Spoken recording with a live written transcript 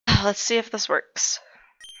Let's see if this works.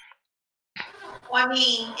 Well, I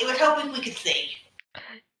mean, it would help if we could see.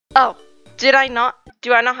 Oh, do I not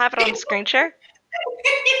have it on screen share?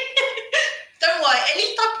 Don't worry, at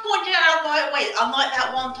least I pointed out right away. Unlike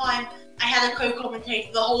that one time, I had a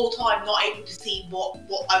co-commentator the whole time, not able to see what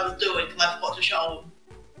I was doing because I forgot to show him.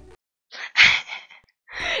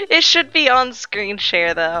 It should be on screen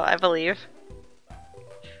share though, I believe.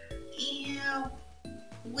 Yeah,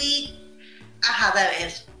 aha, there it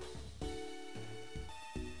is.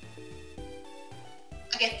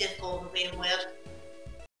 I guess Discord was being weird.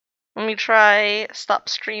 Let me try stop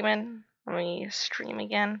streaming. Let me stream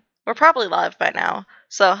again. We're probably live by now,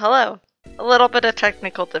 so hello. A little bit of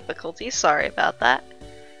technical difficulty, sorry about that.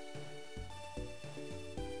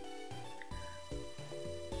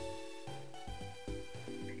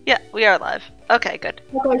 Yeah, we are live. Okay, good.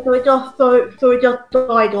 Okay, so it just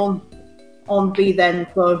died on V then,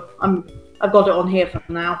 so I've got it on here for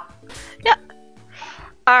now. Yeah.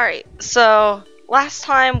 Alright, so last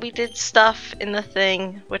time we did stuff in the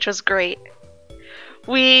thing, which was great.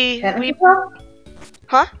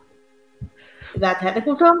 Huh? Is that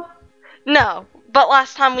technical term? No, but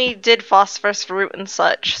last time we did phosphorus root and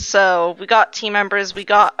such, so we got team members, we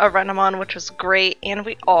got a Renamon, which was great, and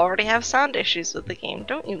we already have sound issues with the game.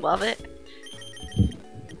 Don't you love it?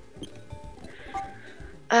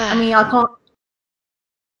 I mean, I can't...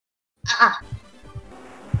 Ah!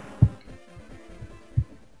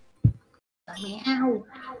 Meow.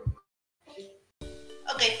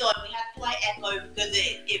 Okay, sorry, we had slight echo because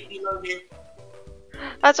it reloaded.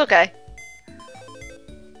 That's okay.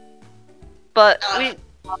 But How to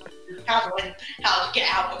get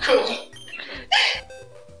out of cool.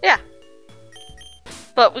 yeah.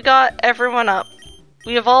 But we got everyone up.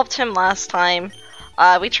 We evolved him last time.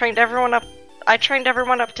 We trained everyone up. I trained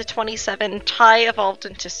everyone up to 27. Ty evolved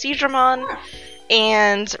into Seedramon,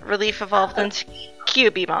 and Relief evolved into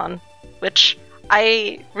Cubimon, which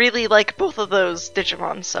I really like both of those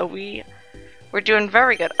Digimon, so we're doing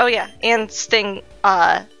very good. Oh yeah, and Sting,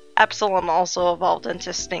 Epsilon also evolved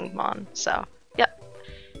into Stingmon, so, yep.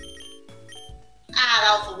 Ah,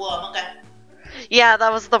 that was the worm, okay. Yeah,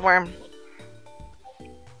 that was the worm.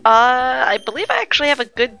 I believe I actually have a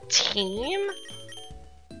good team.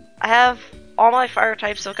 I have all my fire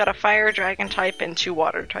types. I've got a fire, dragon type, and 2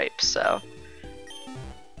 water types, so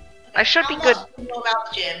I should be good. How much do you know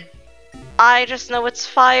about the gym? I just know it's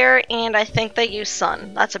fire, and I think they use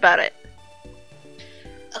sun. That's about it.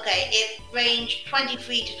 Okay, it's range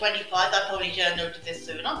 23 to 25. I probably should have noticed this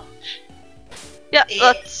sooner. Yeah,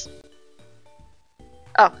 that's...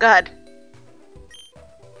 Oh, go ahead.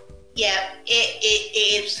 Yeah,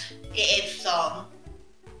 it is sun.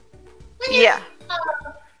 Yeah. I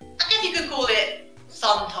guess you could call it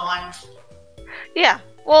sometimes. Yeah,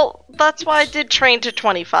 well, that's why I did train to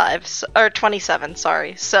 25, or 27,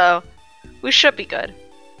 sorry, so we should be good.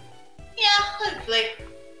 Yeah, hopefully.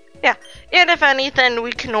 Yeah, and if anything,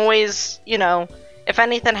 we can always, you know, if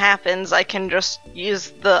anything happens, I can just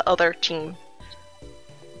use the other team.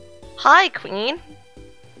 Hi, Queen.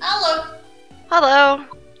 Hello. Hello.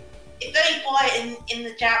 It's very quiet in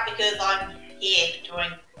the chat because I'm here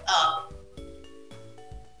during,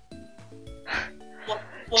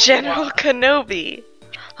 General Kenobi.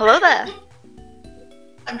 Hello there.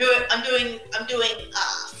 I'm doing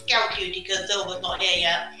scout duty because Silver's not here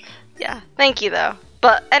yet. Yeah, thank you though.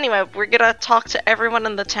 But anyway, we're gonna talk to everyone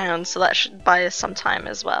in the town, so that should buy us some time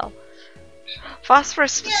as well.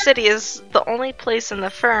 Phosphorus City is the only place in the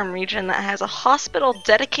Ferrum region that has a hospital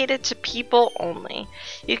dedicated to people only.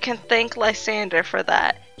 You can thank Lysander for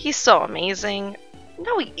that. He's so amazing.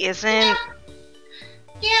 No, he isn't.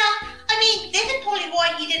 Yeah, I mean, this is probably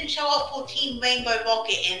why he didn't show up for Team Rainbow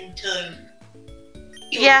Rocket into...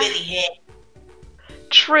 He was busy here.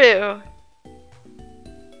 True.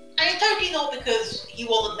 And it's totally not because he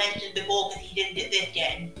wasn't mentioned before because he didn't get this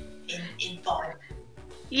gen in 5.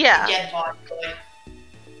 Yeah. In Gen 5, sorry.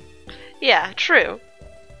 Yeah, true.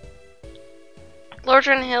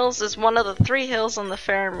 Lordran Hills is one of the 3 hills in the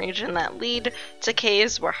Ferrum region that lead to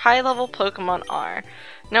caves where high-level Pokémon are.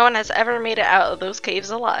 No one has ever made it out of those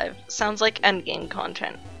caves alive. Sounds like endgame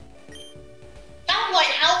content. Sounds like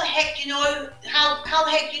how the heck do you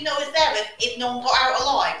know it's there if no one got out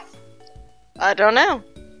alive? I don't know.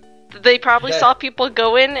 They probably saw people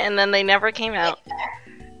go in and then they never came out.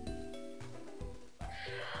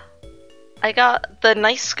 I got the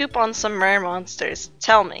nice scoop on some rare monsters.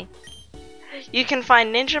 Tell me. You can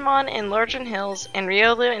find Ninjamon in Lordran Hills and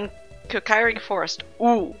Riolu in Kokairi Forest.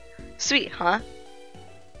 Ooh, sweet, huh?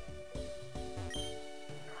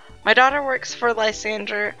 My daughter works for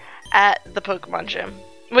Lysander at the Pokemon gym.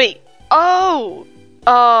 Wait, oh!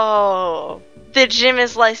 Oh, the gym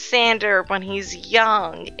is Lysander when he's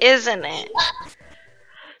young, isn't it?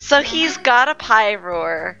 So he's got a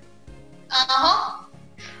Pyroar. Uh-huh.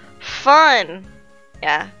 Fun!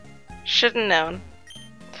 Yeah, should've known.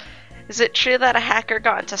 Is it true that a hacker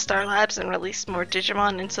got into Star Labs and released more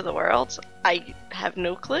Digimon into the world? I have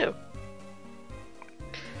no clue.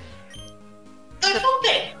 There's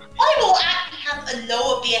something. Pyro actually has a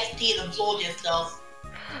lower BST than Florges does.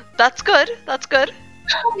 That's good, that's good.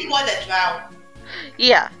 That's probably why they're drowned.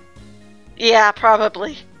 Yeah. Yeah,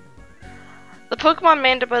 probably. The Pokemon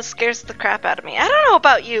Mandibuzz scares the crap out of me. I don't know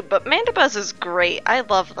about you, but Mandibuzz is great. I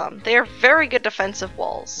love them. They are very good defensive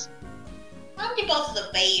walls. Mandibuzz is a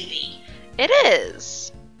baby. It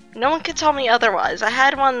is. No one can tell me otherwise. I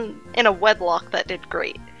had one in a wedlock that did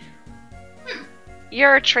great.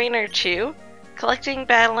 You're a trainer too? Collecting,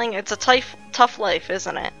 battling, it's a tough life,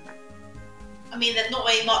 isn't it? I mean, there's not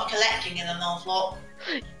very much collecting in a Nuzlocke.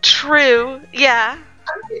 True, yeah.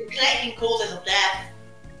 I think collecting causes of death.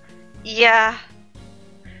 Yeah.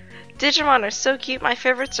 Digimon are so cute. My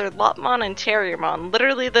favorites are Lopmon and Terriermon,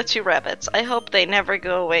 literally the two rabbits. I hope they never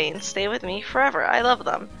go away and stay with me forever. I love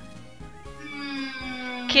them.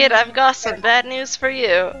 Kid, I've got some bad news for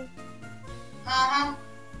you. Uh-huh.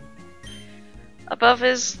 Above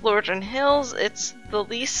is Lordran Hills. It's the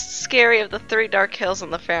least scary of the 3 dark hills in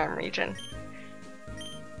the Farum region.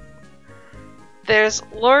 There's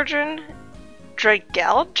Lordran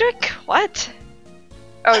Dragalgic? What?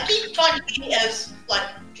 Oh, I keep trying to keep it as, like,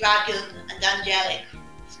 dragon and angelic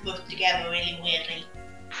smushed together really weirdly.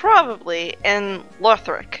 probably, and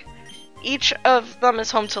Lothric. Each of them is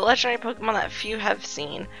home to legendary Pokemon that few have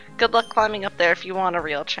seen. Good luck climbing up there if you want a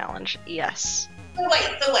real challenge. Yes. So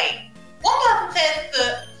wait. One person says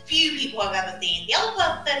that few people have ever seen. The other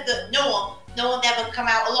person says that no one ever come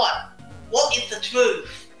out alive. What is the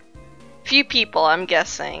truth? Few people, I'm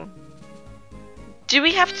guessing. Do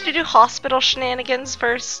we have to do hospital shenanigans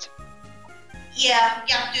first? Yeah,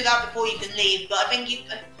 you have to do that before you can leave, but I think you...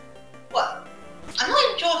 well, I'm not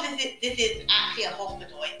even sure if this is actually a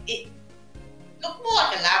hospital. It looks more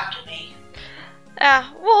like a lab to me. Yeah,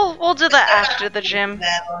 we'll do that after the gym.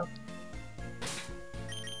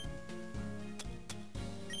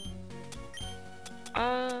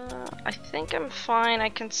 I think I'm fine. I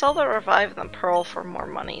can sell the Revive the Pearl for more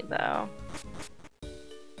money, though.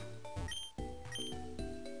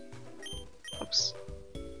 Oops.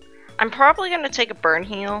 I'm probably gonna take a burn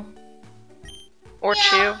heal. Or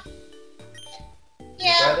Yeah. 2.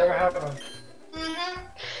 Yeah. Rather have them. Mm-hmm.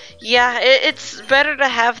 Yeah, it's better to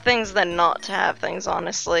have things than not to have things,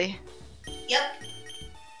 honestly. Yep.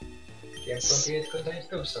 Game 28 contains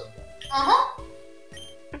tombstone. Uh-huh.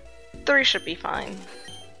 3 should be fine.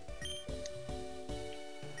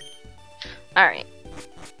 Alright.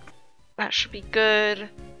 That should be good.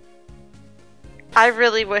 I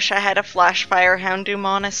really wish I had a Flash Fire Houndoom,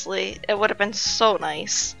 honestly. It would have been so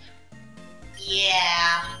nice.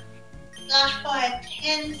 Yeah. Flash fire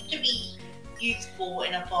tends to be useful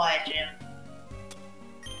in a fire gym.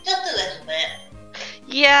 Just a little bit.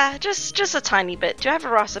 Yeah, just a tiny bit. Do I have a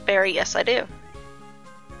Rossip Berry? Yes, I do.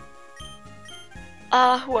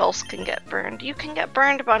 Who else can get burned? You can get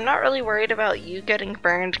burned, but I'm not really worried about you getting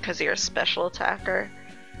burned because you're a special attacker.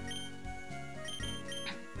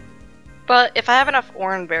 But if I have enough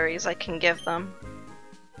orange berries, I can give them.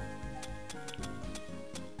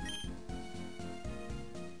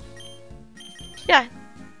 Yeah.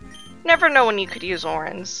 Never know when you could use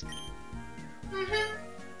orange. Mm-hmm.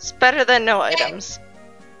 It's better than no items.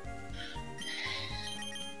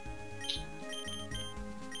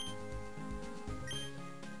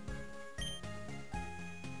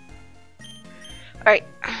 Alright.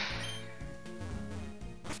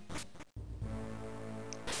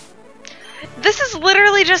 This is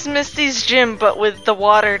literally just Misty's gym, but with the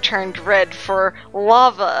water turned red for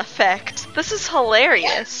lava effect. This is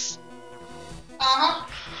hilarious. Uh-huh.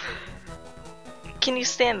 Can you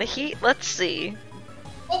stand the heat? Let's see.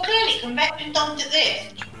 Well, clearly, convection does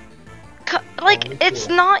this. Like, it's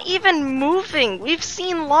not even moving. We've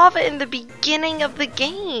seen lava in the beginning of the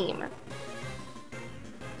game.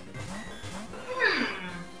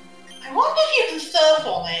 I wonder if you can surf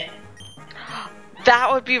on it.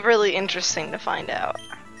 That would be really interesting to find out.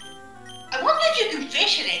 I wonder if you can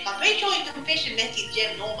fish in it. I'm pretty sure you can fish in Misty's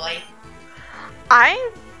gym normally.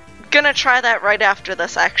 I'm gonna try that right after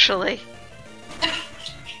this, actually.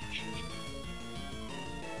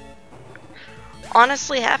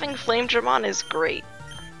 Honestly, having Flame Dramon is great.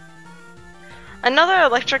 Another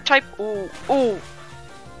electric type, ooh.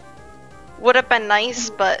 Would have been nice,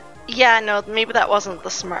 but yeah, no, maybe that wasn't the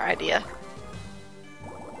smart idea.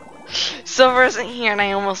 Silver isn't here and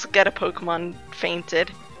I almost get a Pokemon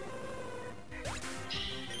fainted.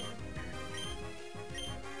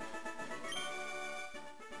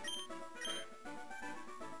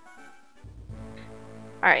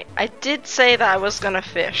 Alright, I did say that I was gonna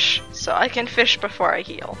fish, so I can fish before I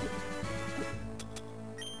heal.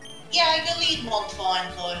 Yeah, your lead one's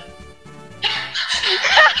fine, so.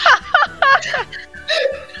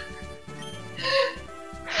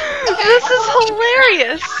 This is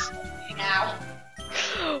hilarious! Now.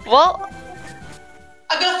 Well,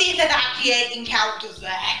 I'm gonna see if there's actually any encounters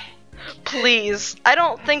there. please. I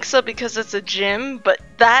don't think so because it's a gym, but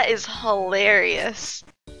that is hilarious.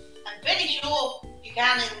 I'm pretty sure you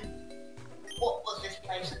can in... What was this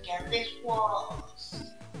place again? This was...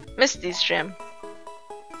 Misty's gym.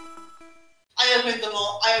 I opened the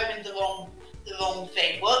wrong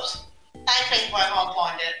thing. Whoops. That explains why I can't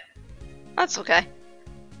find it. That's okay.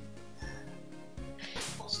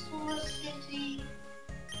 Oscura City.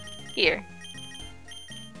 Here.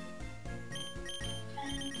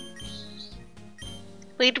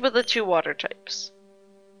 Lead with the 2 water types.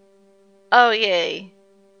 Oh, yay.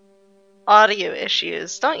 Audio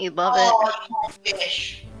issues. Don't you love it? Oh, you can't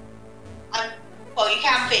fish. Well, you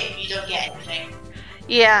can fish, but you don't get anything.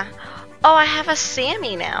 Yeah. Oh, I have a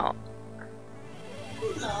Sammy now.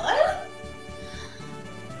 No?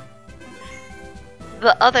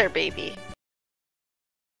 The other baby.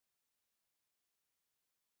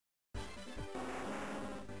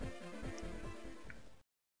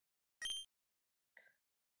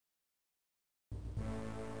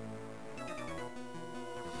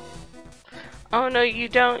 Oh no, you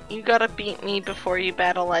don't. You gotta beat me before you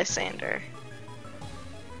battle Lysander.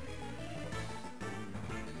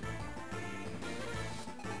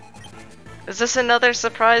 Is this another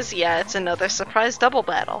surprise? Yeah, it's another surprise double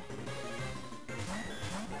battle.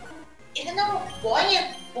 Isn't that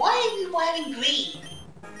why are you wearing green?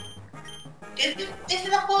 This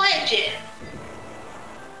is a fire gym.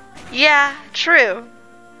 Yeah, true.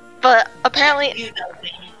 But apparently You know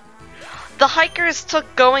me. the hikers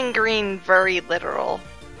took going green very literal.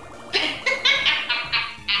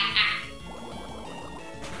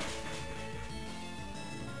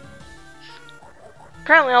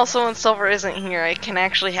 Apparently also when Silver isn't here, I can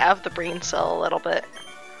actually have the brain cell a little bit.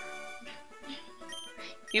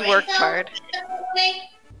 You worked hard.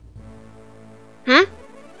 Hmm?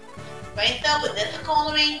 Brain cell with this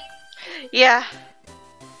economy? Yeah.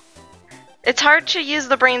 It's hard to use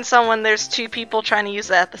the brain cell when there's 2 people trying to use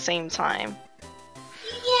it at the same time. Yeah,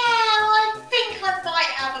 I think I might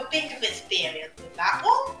have a bit of experience with that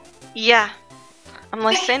one. Yeah. I'm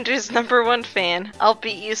Lysander's #1 fan. I'll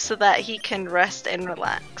beat you so that he can rest and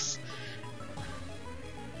relax.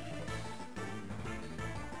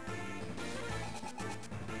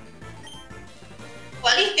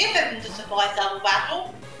 Well, at least this isn't a surprise double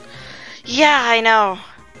battle. Yeah, I know.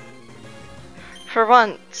 For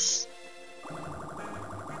once.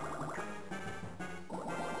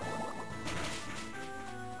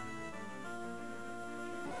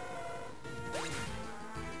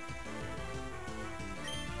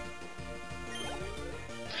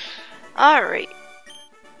 Alright.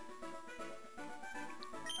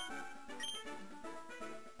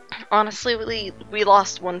 Honestly, we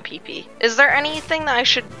lost 1 PP. Is there anything that I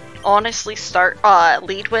should honestly start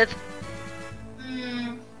lead with?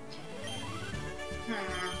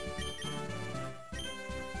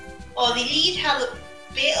 Oh, the lead has a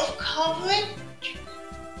bit of coverage.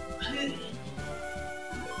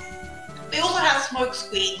 They also have smoke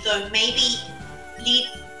screen, so maybe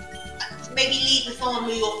lead with someone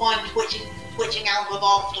who you'll find twitching out with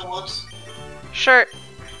afterwards. Sure.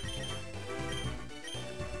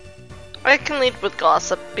 I can lead with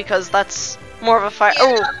Gossip because that's more of a fire. Yeah,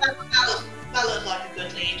 Oh, that looks like a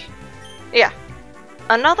good lead. yeah.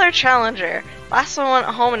 Another challenger. Last one went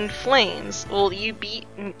home in flames. Will you be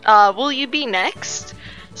next?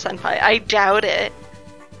 Senpai, I doubt it.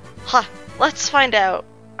 Huh, let's find out.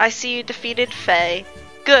 I see you defeated Faye.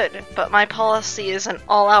 Good, but my policy is an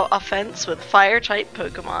all-out offense with fire-type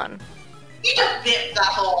Pokemon. You just ripped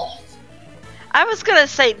that off. I was gonna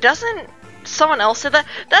say, doesn't someone else say that?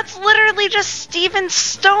 That's literally just Steven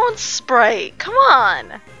Stone's sprite. Come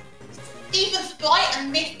on. Steven Sprite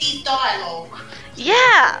and Misty's dialogue.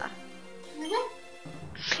 Yeah.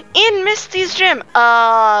 In Misty's gym.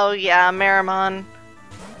 Oh, yeah, Marimon.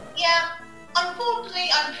 Yeah, unfortunately,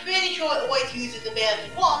 I'm pretty sure it always uses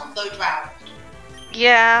ability 1, so drowned.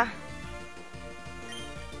 Yeah.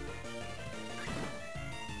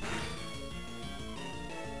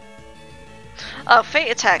 Oh, Fate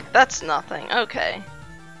Attack. That's nothing. Okay.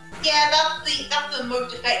 Yeah, that's the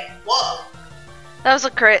most effective one. That was a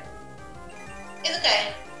crit. It's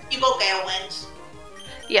okay. You got Gale Winds.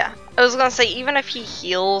 Yeah, I was gonna say, even if he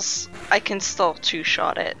heals, I can still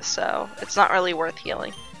two-shot it, so it's not really worth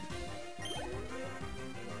healing.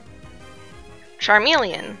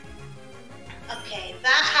 Charmeleon. Okay,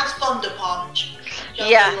 that has Thunder Punch. Just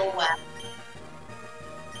Yeah. so you're aware.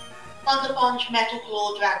 Thunder Punch, Metal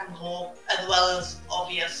Claw, Dragon Claw, as well as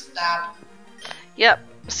obvious Stab. Yep,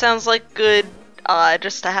 sounds like good,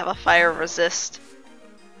 just to have a fire resist.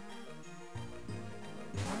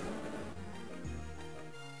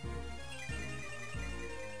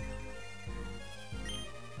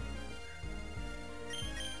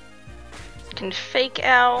 Can fake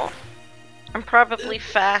out. I'm probably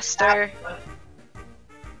faster.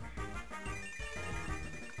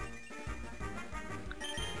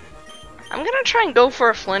 I'm gonna try and go for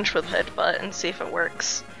a flinch with Headbutt and see if it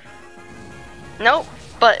works. Nope,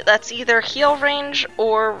 but that's either heal range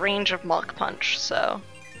or range of Mach Punch, so...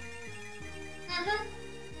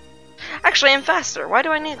 Actually, I'm faster. Why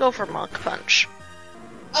do I need to go for Mach Punch?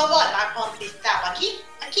 Oh right, that punch is Stab.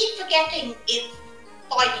 I keep forgetting it's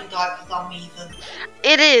fighting type for some reason.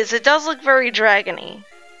 It is. It does look very dragony.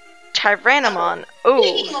 Tyrannomon. Oh.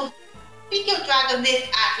 Speaking of dragon, this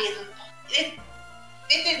actually is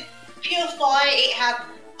this is pure fire. It has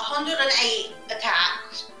 108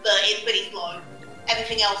 attacks, but it's pretty slow.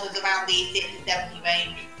 Everything else is around the 60-70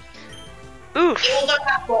 range. Oof. It also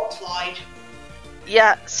has Rock Slide.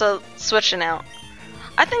 Yeah, so switching out.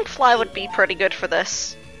 I think Fly would be pretty good for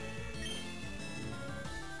this.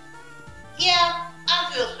 Yeah,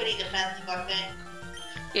 that feels pretty defensive, I think.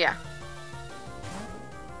 Yeah.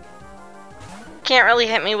 Can't really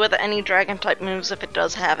hit me with any dragon type moves if it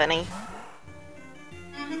does have any.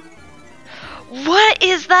 What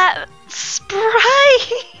is that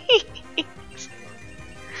sprite?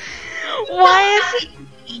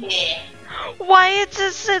 Why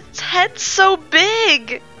is its head so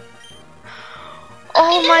big?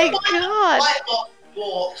 Oh my god.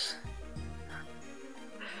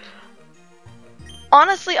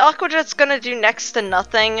 Honestly, Aquajet's gonna do next to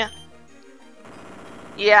nothing.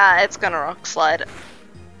 Yeah, it's gonna Rock Slide.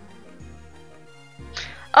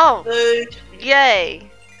 Oh, Food. yay.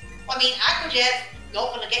 I mean, Aquajet's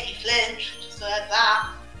not gonna get you flinched, so that's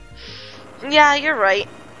that. Yeah, you're right.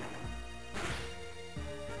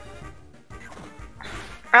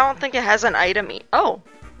 I don't think it has an item. Oh.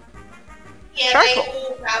 Yeah,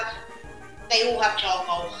 Charcoal. they all have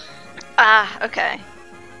charcoal. Ah, okay.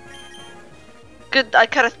 Good, I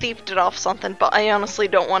could have thieved it off something, but I honestly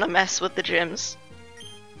don't want to mess with the gyms.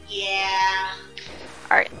 Yeah.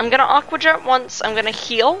 Alright, I'm gonna Aqua Jet once, I'm gonna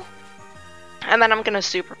heal, and then I'm gonna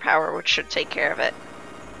Superpower, which should take care of it.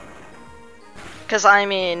 Because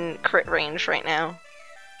I'm in crit range right now.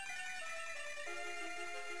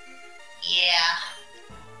 Yeah.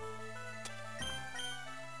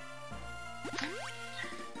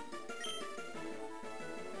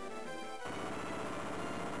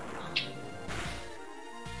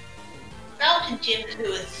 Mountain Gym 2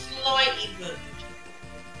 is slightly moved.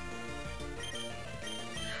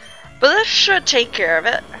 But this should take care of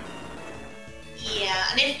it. Yeah,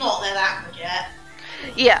 and if not, then Aquajet.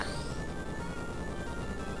 Yeah.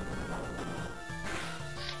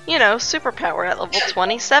 You know, Superpower at level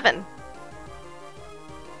 27.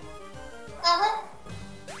 Uh-huh.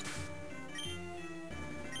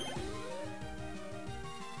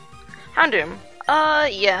 Houndoom.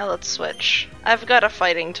 Yeah, let's switch. I've got a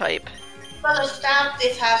fighting type. For the stab,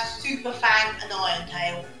 this has Super Fang and Iron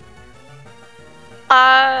Tail.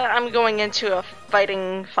 I'm going into a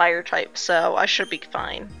fighting fire type, so I should be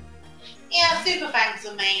fine. Yeah, Super Fang's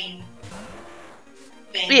the main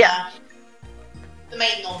thing. Yeah. The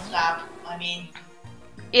main non-stab, I mean.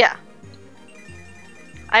 Yeah.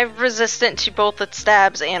 I'm resistant to both its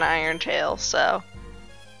stabs and Iron Tail, so...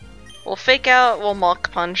 We'll fake out, we'll Mach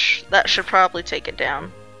Punch. That should probably take it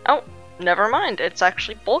down. Oh, never mind. It's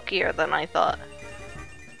actually bulkier than I thought.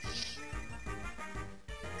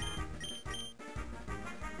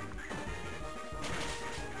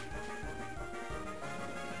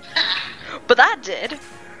 But that did.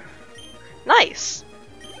 Nice.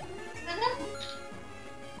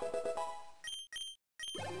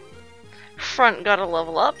 Front gotta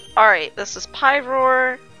level up. Alright, this is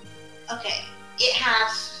Pyroar. Okay, it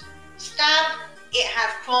has stab, it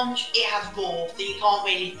has crunch, it has roar, so you can't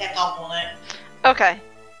really set up on it. Okay.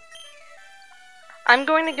 I'm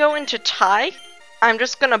going to go into Tie. I'm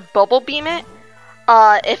just gonna Bubble Beam it.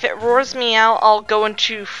 If it roars me out, I'll go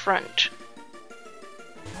into Front.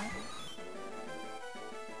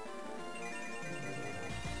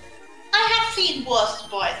 I have seen worse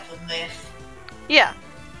sprites than this. Yeah.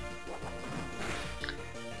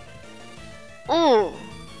 Ooh.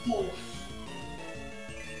 Ooh.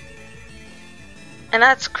 And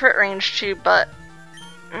that's crit range too, but...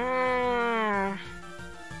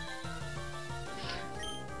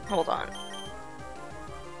 Hold on.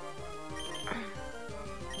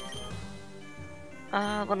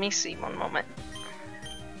 Let me see one moment.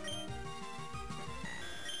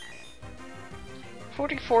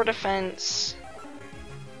 44 defense.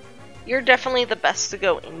 You're definitely the best to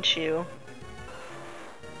go into.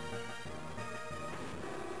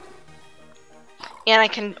 And I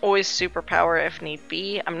can always superpower if need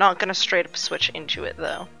be. I'm not gonna straight up switch into it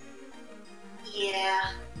though.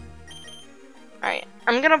 Yeah. Alright,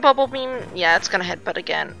 I'm gonna bubble beam. Yeah, it's gonna headbutt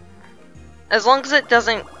again. As long as it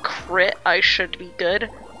doesn't crit, I should be good.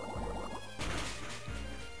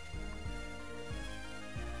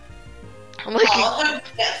 Like I hope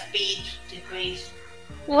you get speed decrease.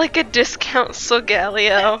 like a discount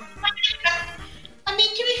Solgaleo. I mean,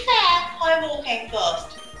 to be fair, Fireball came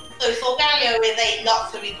first. So Solgaleo is a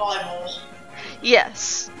luxury Fireball.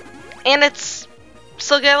 Yes. And it's...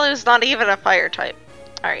 Solgaleo's not even a fire type.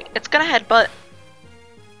 Alright, it's gonna headbutt.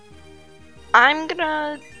 I'm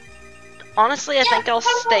gonna... Honestly, I think I'll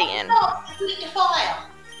stay in. It's weak to fire.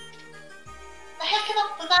 The heck is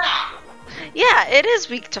up with that? Yeah, it is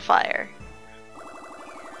weak to fire.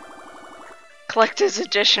 Collector's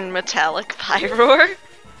Edition Metallic Pyroar.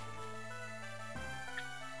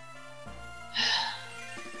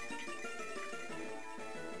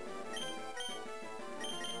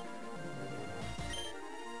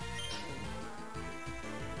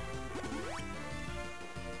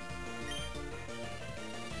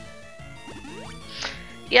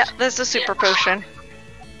 Yeah, there's a super potion.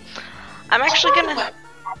 I'm actually gonna...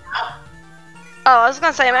 Oh, I was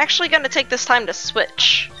gonna say, I'm actually gonna take this time to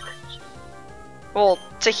switch. Well,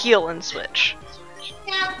 to heal and switch.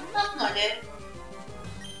 Yeah, that's not it.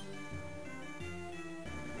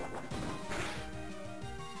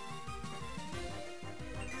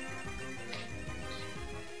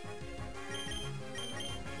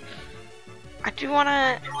 I do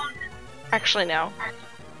wanna... Actually, no.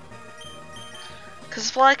 Because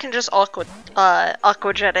Fly can just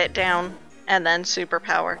Aqua Jet it down, and then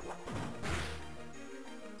superpower.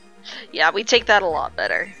 Yeah, we take that a lot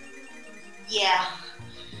better. Yeah.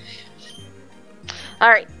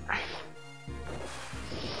 Alright.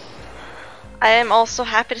 I am also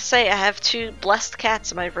happy to say I have 2 blessed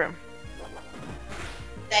cats in my room.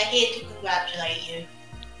 They're here to congratulate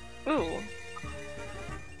you. Ooh.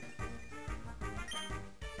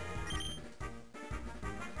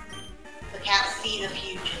 The cats see the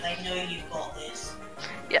future, they know you've got this.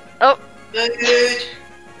 Yeah. Oh. Good.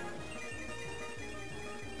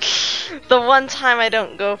 The one time I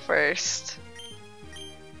don't go first.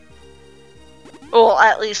 Well,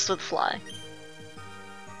 at least with Fly.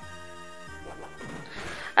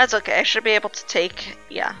 That's okay, I should be able to take...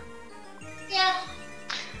 yeah. Yeah.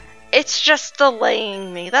 It's just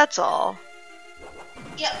delaying me, that's all.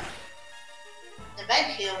 Yep.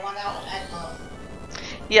 Eventually I'll run out of headbutt.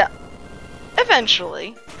 Yeah.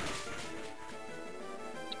 Eventually.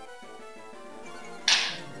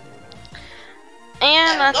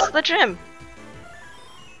 And that's the gym.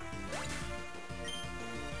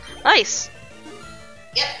 Nice.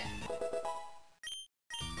 Yep.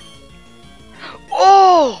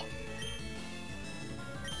 Oh!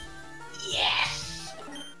 Yes.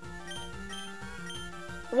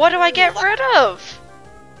 What do I get rid of?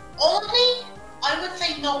 Honestly, I would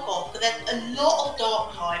say knockoff, but there's a lot of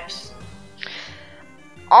dark types.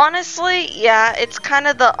 Honestly, yeah, it's kind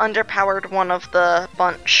of the underpowered one of the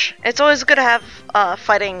bunch. It's always good to have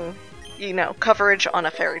fighting, you know, coverage on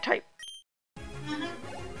a fairy type.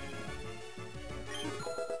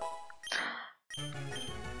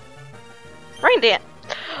 Rain Dance.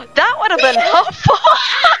 That would have been helpful.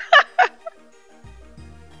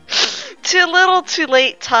 Too little, too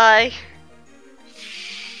late, Ty.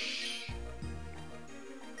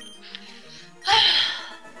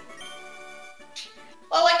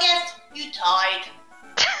 Well, I guess you tied.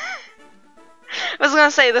 I was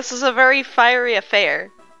gonna say, this is a very fiery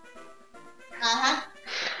affair. Uh-huh.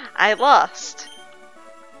 I lost.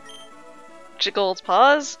 Jiggle's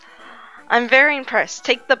pause. I'm very impressed.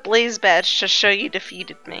 Take the blaze badge to show you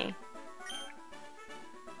defeated me.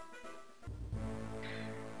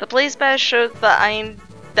 The blaze badge shows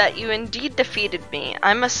that you indeed defeated me.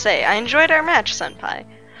 I must say, I enjoyed our match, Senpai.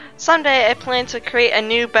 Someday I plan to create a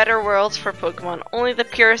new, better world for Pokemon. Only the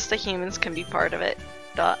purest of humans can be part of it.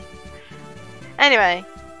 Dot. Anyway,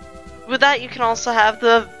 with that you can also have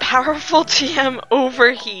the powerful TM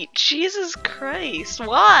overheat. Jesus Christ,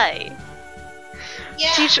 why?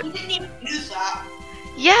 Yeah, Teach- you didn't even use that.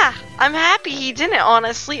 Yeah, I'm happy he didn't,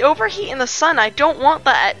 honestly. Overheat in the sun, I don't want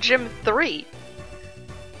that at Gym 3.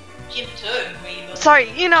 Gym 2, even.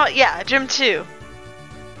 Sorry, you know, yeah, Gym 2.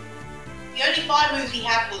 The only fire moves he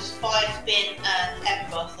had was Fire Spin and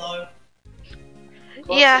Ember, so...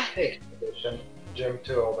 Yeah. Classic edition, Gym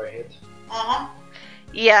 2 overhit. Uh-huh.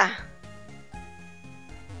 Yeah.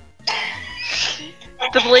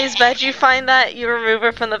 The Blaze badge, you find that, you remove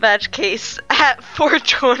it from the badge case at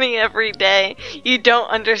 4:20 every day. You don't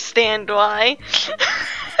understand why.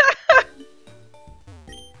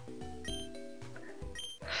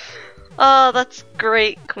 Oh, that's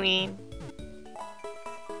great, Queen.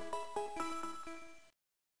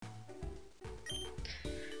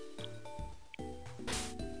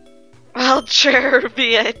 Well,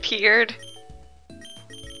 Cherubi appeared.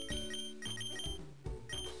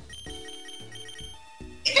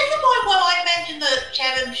 Is this the point where I mentioned that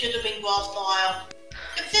Cherub should have been grass style?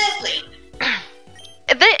 Seriously.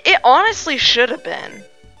 It honestly should have been.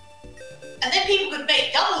 And then people could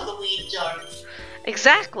make double the weed jokes.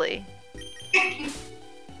 Exactly.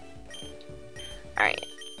 Alright.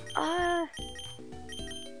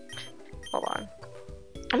 Hold on.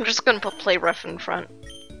 I'm just gonna put play ref in front.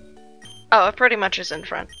 Oh, it pretty much is in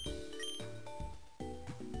front.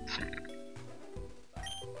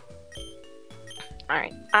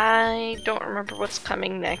 Alright, I don't remember what's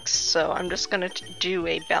coming next, so I'm just gonna do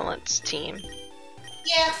a balanced team.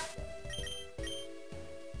 Yeah.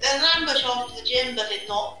 There's an ambush after the gym, but it's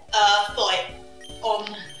not fight on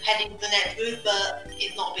heading to the next route, but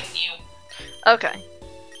it's not a big deal. Okay.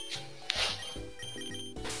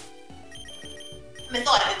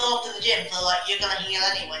 Besides, it's after the gym, so like you're gonna heal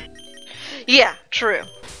anyway. Yeah, true.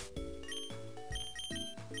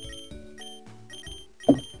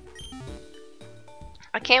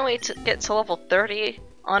 I can't wait to get to level 30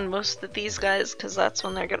 on most of these guys, because that's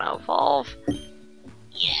when they're gonna evolve.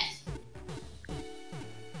 Yes.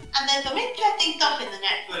 And there's some interesting stuff in the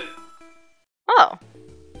next route. Oh.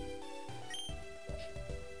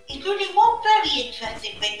 Including one very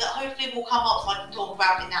interesting thing that hopefully will come up so I can talk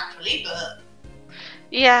about it naturally, but...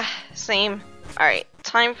 Yeah, same. Alright,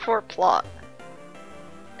 time for plot.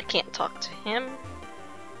 I can't talk to him.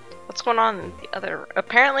 What's going on in the other...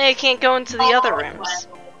 Apparently I can't go into the other rooms.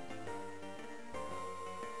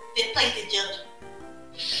 This place is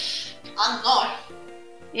just... I don't know.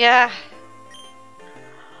 Yeah.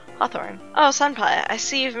 Hawthorne. Oh, Senpai, I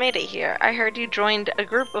see you've made it here. I heard you joined a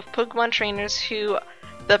group of Pokemon trainers who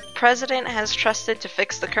the president has trusted to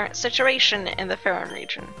fix the current situation in the Faron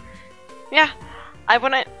region. Yeah, I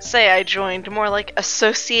wouldn't say I joined, more like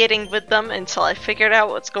associating with them until I figured out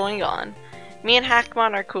what's going on. Me and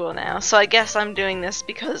Hackmon are cool now, so I guess I'm doing this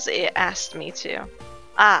because it asked me to.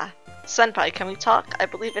 Ah, Senpai, can we talk? I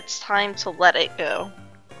believe it's time to let it go.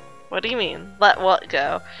 What do you mean? Let what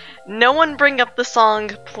go? No one bring up the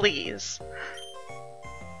song, please.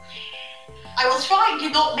 I was trying to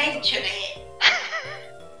not mention it.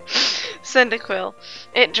 Cyndaquil.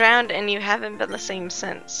 It drowned and you haven't been the same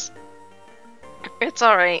since. It's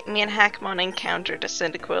alright, me and Hackmon encountered a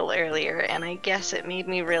Cyndaquil earlier, and I guess it made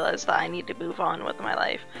me realize that I need to move on with my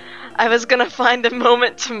life. I was gonna find a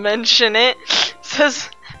moment to mention it, says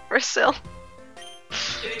Brasil.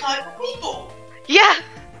 Two types of people. Yeah!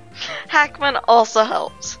 Hackman also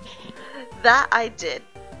helped. That I did.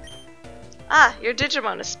 Ah, your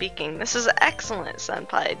Digimon is speaking. This is excellent,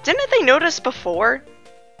 Senpai. Didn't they notice before?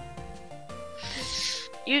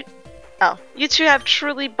 You two have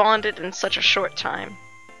truly bonded in such a short time.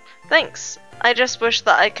 Thanks. I just wish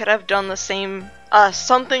that I could have done the same,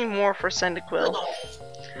 something more for Cyndaquil.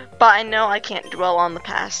 But I know I can't dwell on the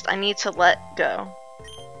past. I need to let go.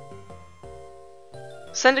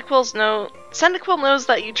 Cyndaquil knows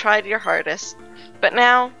that you tried your hardest, but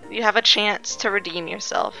now you have a chance to redeem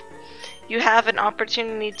yourself. You have an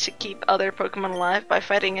opportunity to keep other Pokemon alive by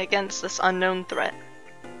fighting against this unknown threat.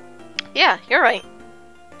 Yeah, you're right.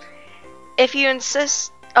 If you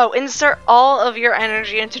insist, insert all of your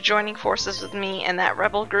energy into joining forces with me and that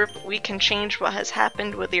rebel group, we can change what has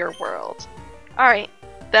happened with your world. Alright,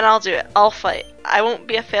 then I'll do it. I'll fight. I won't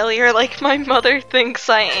be a failure like my mother thinks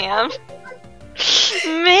I am.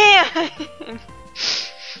 Man!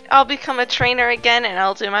 I'll become a trainer again and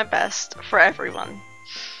I'll do my best for everyone.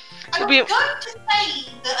 I was going to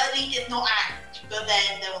say that at least it's not act, but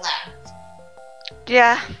then there was act.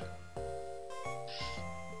 Yeah.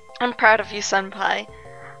 I'm proud of you, Senpai.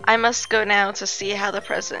 I must go now to see how the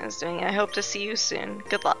president is doing. I hope to see you soon.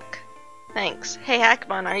 Good luck. Thanks. Hey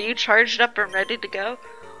Hackmon, are you charged up and ready to go?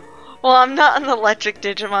 Well, I'm not an electric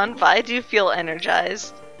Digimon, but I do feel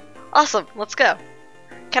energized. Awesome, let's go.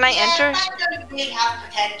 Can I enter? That don't really have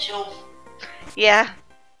potential. Yeah,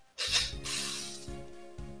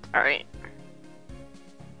 Alright.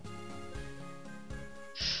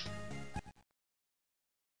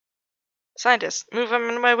 Scientist, move him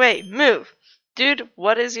out of my way. Move! Dude,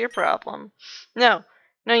 what is your problem? No.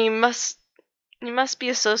 No, you must be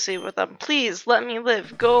associated with them. Please, let me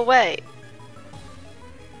live. Go away.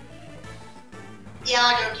 Yeah,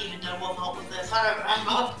 I don't even know what help with this. I don't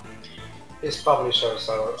remember. His publisher,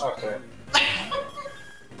 so after it.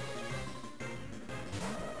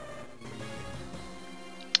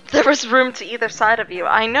 There was room to either side of you.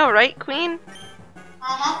 I know, right, Queen?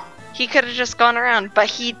 Uh-huh. He could have just gone around, but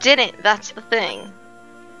he didn't. That's the thing.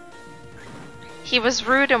 He was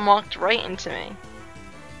rude and walked right into me.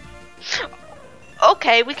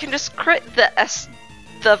 Okay, we can just crit the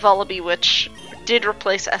Vullaby, which did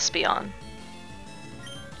replace Espeon.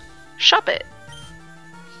 Shuppet.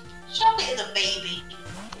 Shuppet is a baby.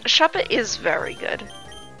 Shuppet is very good.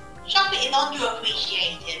 Shuppet is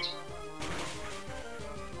underappreciated.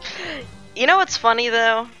 You know what's funny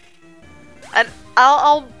though?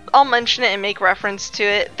 I'll mention it and make reference to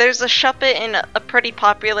it. There's a Shuppet in a pretty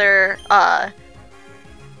popular a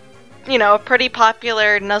pretty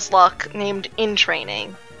popular Nuzlocke named In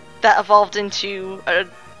Training that evolved into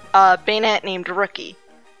a Bayonet named Rookie.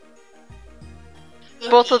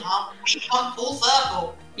 Both of we come full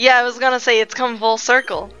circle. Yeah, I was gonna say it's come full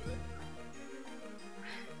circle.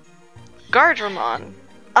 Gardramon.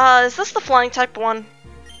 Is this the flying type one?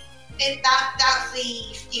 That's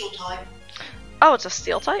the steel type. Oh, it's a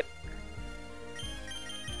steel type?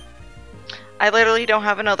 I literally don't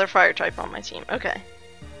have another fire type on my team. Okay.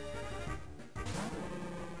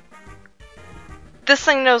 This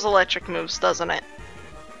thing knows electric moves, doesn't it?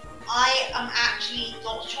 I am actually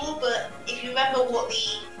not sure, but if you remember what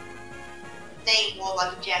the name was, I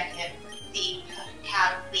can check it.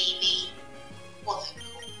 What's it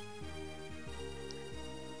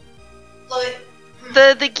called?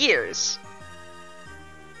 So The gears.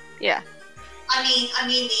 Yeah. I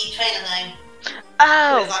mean the trainer name.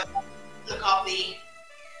 Oh! Because I look up the...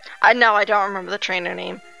 I don't remember the trainer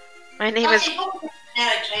name. My name is... It's probably a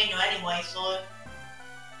generic trainer anyway, so...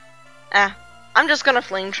 I'm just gonna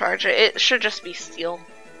flame charge it. It should just be steel.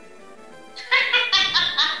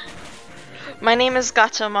 My name is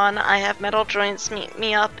Gatomon. I have metal joints. Meet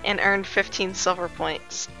me up and earn 15 silver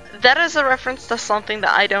points. That is a reference to something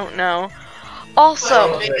that I don't know.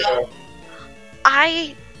 Also,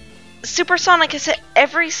 Supersonic is hit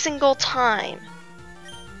every single time.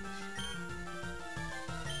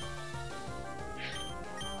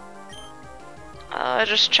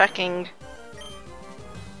 Just checking.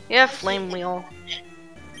 Yeah, Flame Wheel.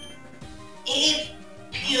 It is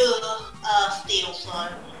pure steel, so...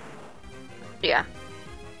 Yeah.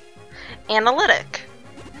 Analytic.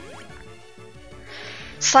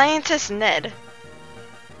 Scientist Ned.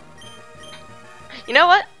 You know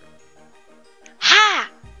what? Ha!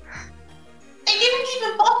 They didn't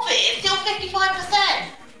even buff it, it's still 55%!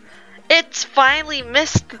 It's finally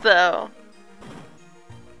missed, though.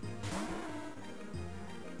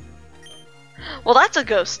 Well, that's a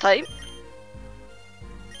ghost type.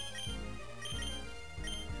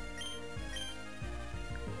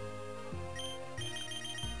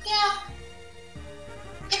 Yeah.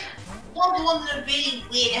 It's one of the really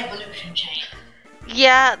weird evolution chain.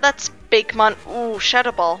 Yeah, that's Bakemon. Ooh,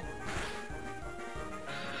 Shadow Ball.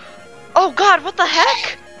 Oh god, what the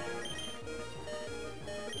heck?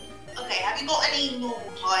 Okay, have you got any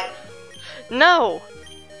normal type? No.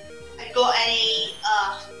 Have you got any,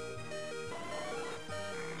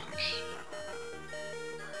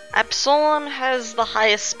 Absolem has the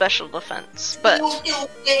highest special defense, but... Steel still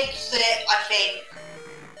fits it, I think.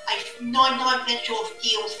 I'm 99% sure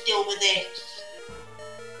Steel still with it.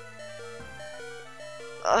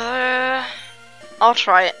 I'll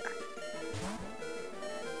try it.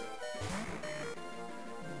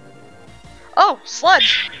 Oh,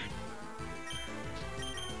 Sludge!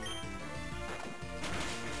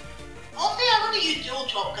 Honestly, I'm gonna use Dual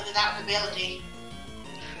Chop because of that ability.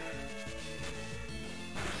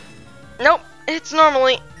 Nope, it's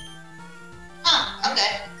normally... Huh,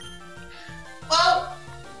 okay. Well,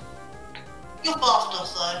 you're faster,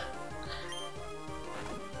 so...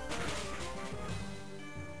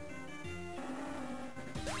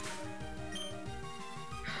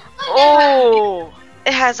 Oh!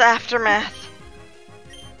 It has Aftermath.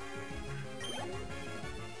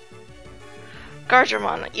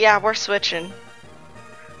 Gardramon, yeah, we're switching.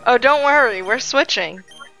 Oh, don't worry, we're switching.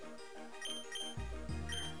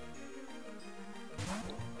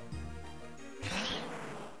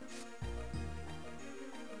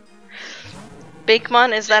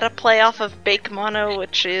 Bakemon, is that a play off of Bakemono,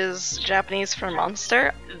 which is Japanese for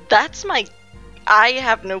monster? That's my... I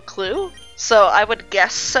have no clue, so I would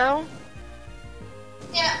guess so.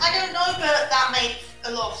 Yeah, I don't know, but that makes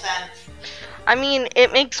a lot of sense. I mean,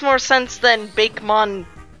 it makes more sense than Bakemon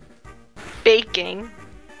baking.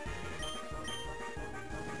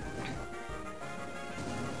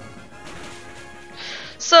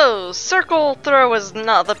 So, circle throw is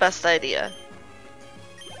not the best idea.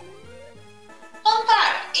 Fun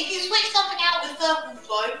fact, if you switch something out with circle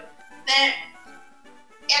throw, then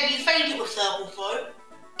and you fade it with circle throw,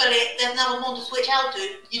 but there's another one to switch out to,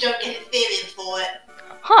 you don't get experience for it.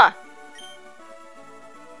 Huh.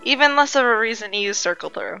 Even less of a reason to use circle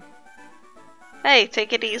throw. Hey,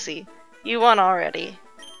 take it easy. You won already.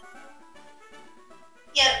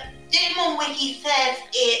 Yeah, Digimon Wiki says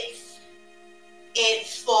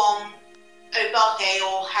it's from Obake,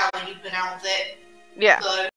 or how you pronounce it. Yeah. So